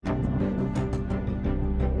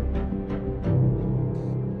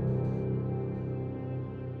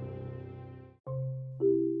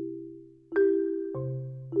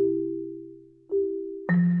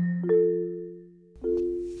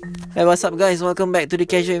Hey, what's up, guys? Welcome back to the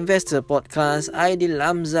Casual Investor Podcast. Aidil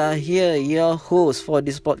Hamza here, your host for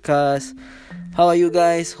this podcast. How are you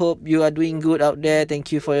guys? Hope you are doing good out there.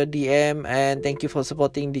 Thank you for your DM and thank you for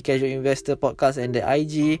supporting the Casual Investor Podcast and the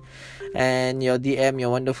IG and your DM,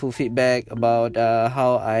 your wonderful feedback about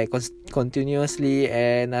how I continuously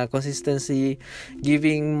and consistently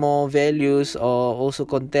giving more values or also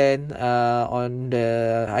content on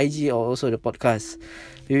the IG or also the podcast.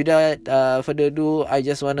 Without further ado, I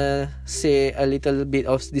just want to say a little bit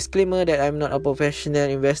of disclaimer that I'm not a professional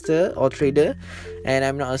investor or trader and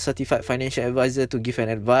I'm not a certified financial advisor to give an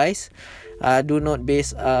advice. Do not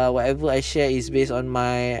base whatever I share is based on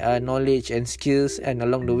my knowledge and skills, and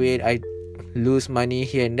along the way I lose money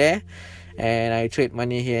here and there and I trade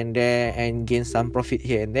money here and there and gain some profit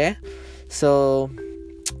here and there. So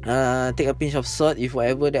take a pinch of salt if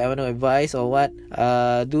whatever that I want to advise or what.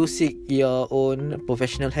 Do seek your own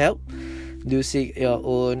professional help. Do seek your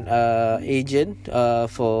own agent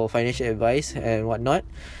for financial advice and whatnot.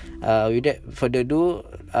 Without further ado,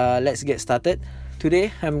 let's get started.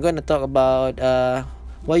 Today I'm going to talk about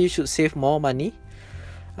why you should save more money,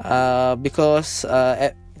 because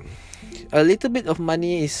a little bit of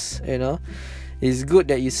money is is good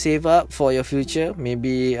that you save up for your future.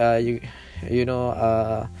 Maybe you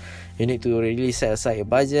need to really set aside your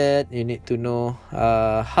budget. You need to know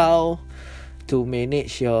how to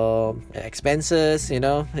manage your expenses.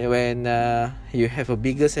 When you have a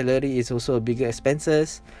bigger salary, it's also a bigger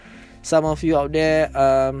expenses. Some of you out there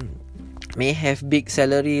may have big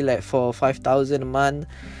salary like for 5,000 a month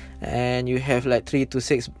and you have like 3 to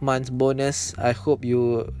 6 months bonus. I hope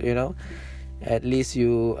you at least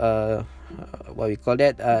you at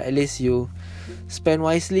least you spend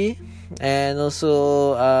wisely and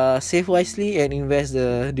also save wisely and invest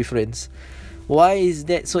the difference. Why is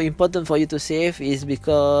that so important for you to save? Is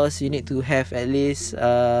because you need to have at least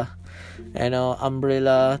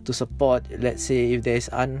umbrella to support. Let's say if there's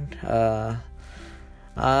unplanned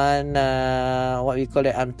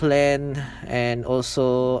and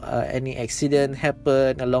also any accident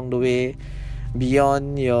happen along the way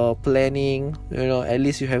beyond your planning, at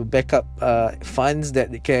least you have backup funds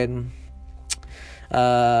that can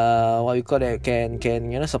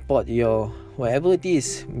can support your whatever it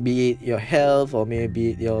is, be it your health or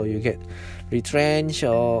maybe you get retrenched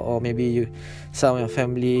or maybe some of your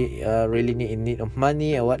family really in need of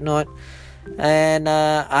money or whatnot. And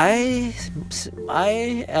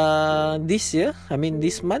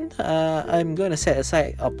this month I'm gonna set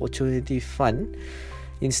aside opportunity fund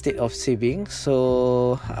instead of saving.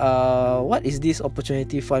 So what is this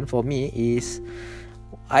opportunity fund for me is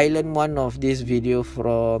I learned one of this video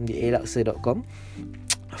from the alaksa.com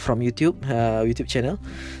from YouTube channel.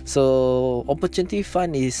 So opportunity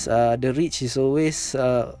fund is the rich is always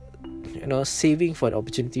saving for the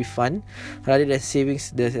opportunity fund rather than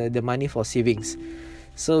savings the money for savings.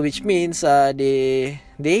 So which means they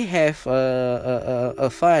have a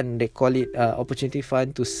fund, they call it opportunity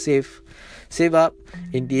fund, to save up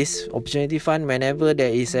in this opportunity fund whenever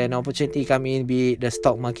there is an opportunity coming in, be it the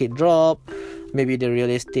stock market drop, maybe the real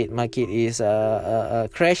estate market is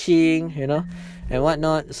crashing, and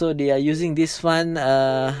whatnot. So they are using this fund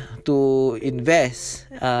to invest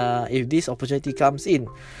if this opportunity comes in.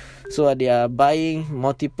 So they are buying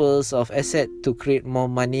multiples of asset to create more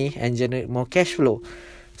money and generate more cash flow.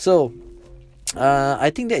 So I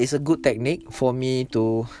think that is a good technique for me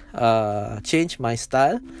to change my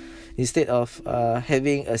style. Instead of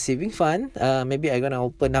having a saving fund, maybe I'm gonna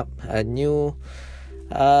open up a new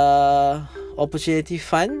opportunity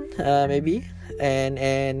fund, maybe,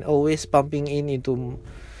 and always pumping into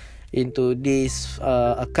this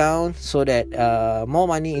account so that more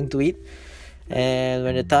money into it. And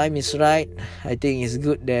when the time is right, I think it's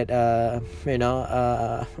good that we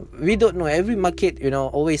don't know, every market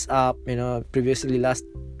always up. Previously last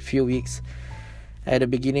few weeks at the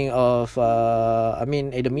beginning of at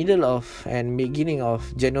the middle of and beginning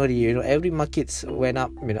of January, every markets went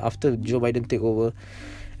up after Joe Biden take over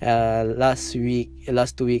last 2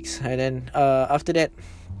 weeks, and then after that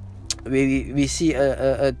we see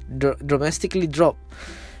a dramatically drop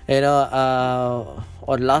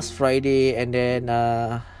on last Friday and then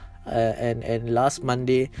and last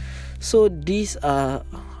Monday. So these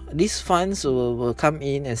funds will come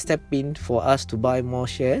in and step in for us to buy more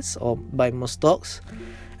shares or buy more stocks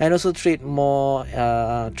and also trade more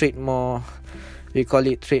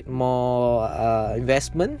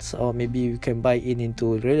investments, or maybe we can buy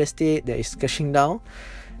into real estate that is cashing down.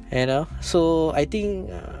 So I think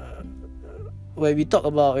when we talk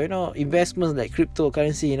about investments like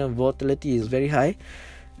cryptocurrency, volatility is very high.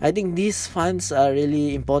 I think these funds are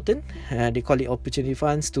really important. They call it opportunity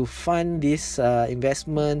funds to fund these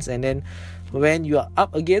investments, and then when you are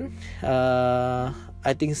up again,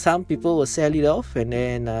 I think some people will sell it off and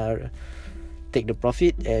then take the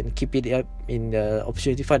profit and keep it up in the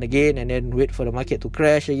opportunity fund again, and then wait for the market to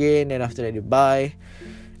crash again, and after that they buy,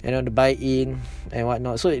 and then the buy in and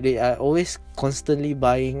whatnot. So they are always constantly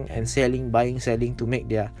buying selling to make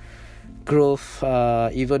their growth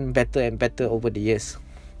even better and better over the years.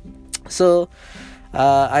 So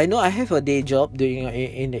I know I have a day job doing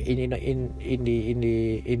in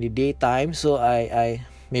the daytime, so I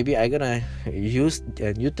maybe I gonna use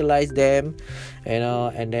and utilize them,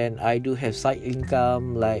 and then I do have side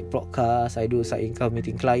income like broadcast. I do side income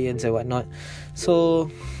meeting clients and whatnot. So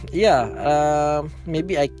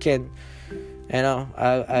maybe I can,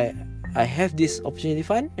 I have this opportunity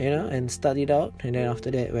fund, and start it out, and then after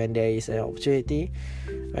that, when there is an opportunity,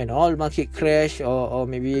 when all market crash or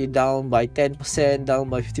maybe down by 10%, down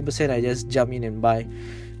by 15%, I just jump in and buy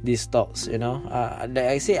these stocks. Like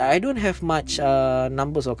I say, I don't have much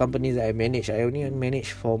numbers of companies that I manage. I only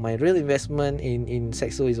manage for my real investment in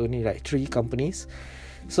Saxo is only like 3 companies.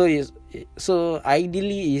 So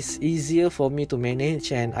ideally it's easier for me to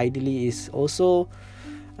manage, and ideally is also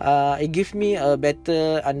it gives me a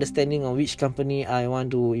better understanding of which company I want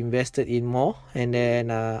to invest in more, and then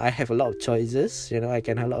I have a lot of choices. I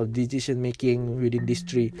can have a lot of decision making within these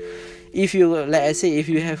 3. If you, like I say, if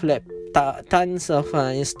you have like tons of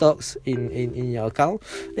stocks in your account,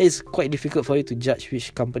 it's quite difficult for you to judge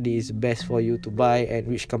which company is best for you to buy and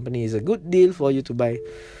which company is a good deal for you to buy.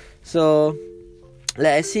 So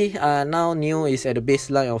like I see, now NIO is at a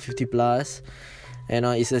baseline of 50 plus.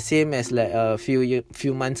 It's the same as like a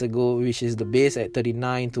few months ago, which is the base at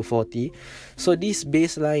 39 to 40. So this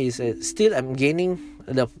baseline is still I'm gaining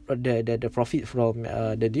the profit from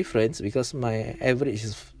the difference, because my average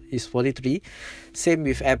is 43. Same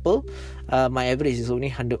with Apple, my average is only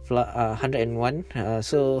 101.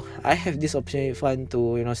 So I have this opportunity fund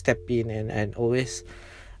to step in and always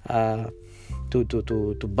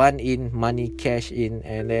to bund in money, cash in,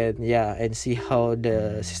 and then and see how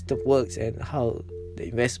the system works and how the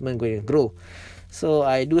investment going to grow. So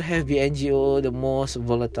I do have BNGO, the most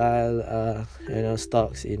volatile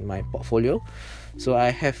stocks in my portfolio. So I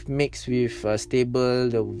have mixed with stable,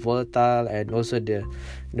 the volatile, and also the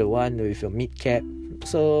one with a mid cap.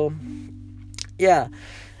 So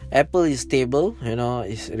Apple is stable,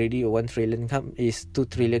 it's already a 1 trillion is 2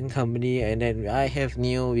 trillion company, and then I have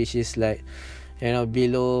NIO, which is like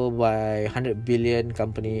below by 100 billion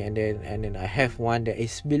company, and then I have one that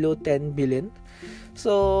is below 10 billion.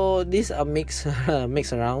 So these are mixed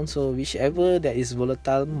around. So whichever that is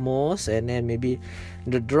volatile most, and then maybe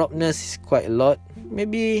the dropness is quite a lot,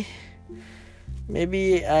 maybe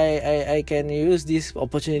I can use this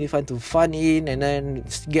opportunity fund to fund in, and then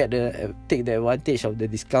take the advantage of the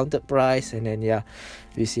discounted price, and then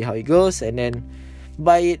we see how it goes, and then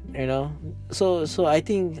buy it. So I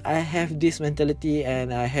think I have this mentality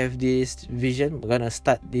and I have this vision. I'm gonna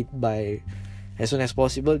start it by as soon as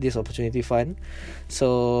possible, this opportunity fund.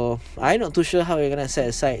 So I'm not too sure how we're gonna set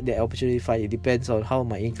aside the opportunity fund. It depends on how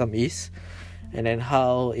my income is, and then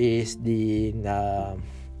how is the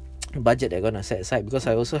budget they're gonna set aside, because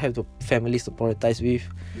I also have the families to prioritize with.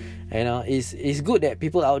 It's good that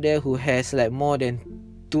people out there who has like more than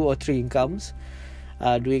 2 or 3 incomes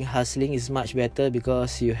doing hustling is much better,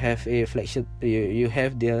 because you have a flagship, you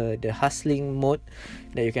have the hustling mode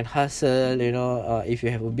that you can hustle. If you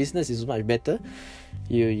have a business, it's much better.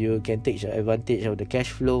 You can take advantage of the cash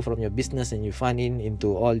flow from your business, and you fund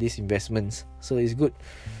into all these investments. So it's good.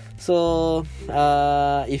 So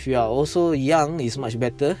if you are also young, it's much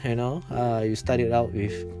better. You started out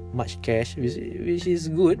with much cash, which is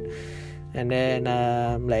good. And then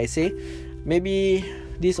like I say, maybe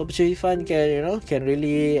this opportunity fund can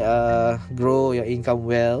really grow your income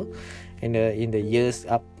well in the years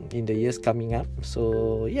coming up.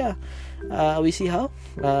 So we see how.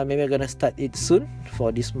 Maybe I'm gonna start it soon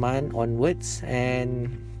for this month onwards.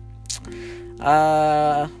 And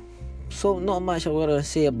so not much I want to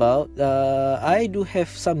say about. I do have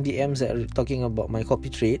some DMs that are talking about my copy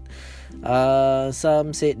trade.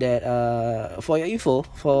 Some said that for your info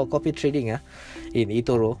for copy trading in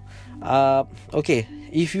eToro, okay,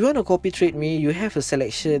 if you want to copy trade me, you have a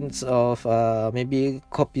selection of maybe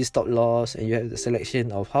copy stop loss, and you have the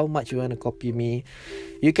selection of how much you want to copy me.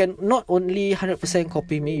 You can not only 100%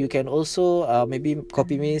 copy me, you can also maybe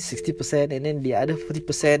copy me 60%, and then the other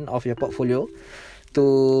 40% of your portfolio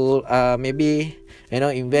to maybe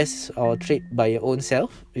invest or trade by your own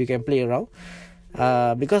self. You can play around.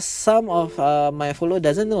 Because some of my follower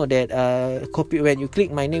doesn't know that when you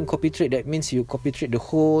click my name copy trade, that means you copy trade the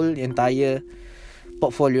whole entire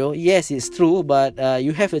portfolio. Yes, it's true, but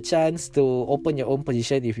you have a chance to open your own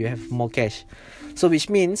position if you have more cash. So which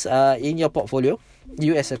means in your portfolio,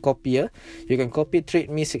 you as a copier, you can copy trade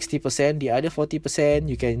me 60%, the other 40%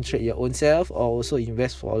 you can trade your own self, or also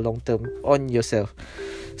invest for long term on yourself.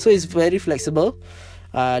 So it's very flexible,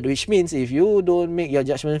 which means if you don't make your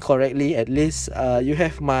judgment correctly, at least you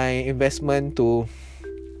have my investment to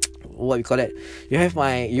what we call it. You have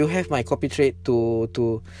my copy trade to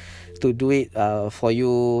do it for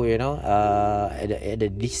you, you know, at a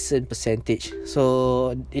decent percentage.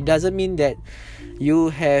 So it doesn't mean that you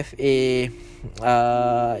have a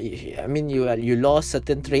I mean you lost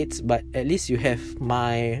certain trades, but at least you have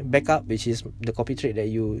my backup, which is the copy trade that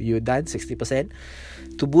you done 60%,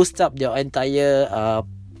 to boost up your entire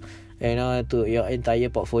to your entire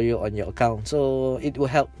portfolio on your account. So it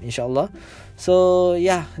will help, inshallah. So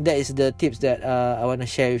yeah, that is the tips that I want to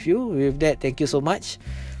share with you. With that, thank you so much.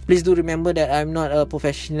 Please do remember that I'm not a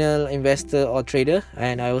professional investor or trader,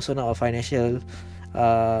 and I also not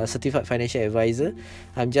a certified financial advisor.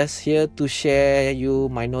 I'm just here to share you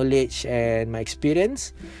my knowledge and my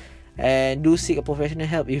experience, and do seek a professional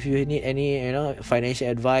help if you need any financial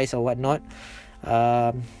advice or whatnot.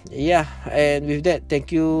 Yeah, and with that,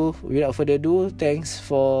 thank you. Without further ado, thanks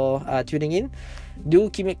for tuning in. Do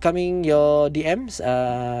keep it coming your DMs,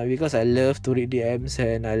 because I love to read DMs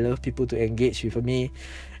and I love people to engage with me,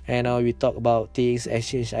 and we talk about things,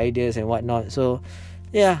 exchange ideas and whatnot. So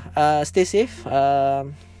yeah, stay safe.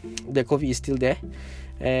 The COVID is still there,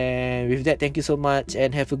 and with that, thank you so much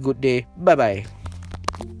and have a good day. Bye bye.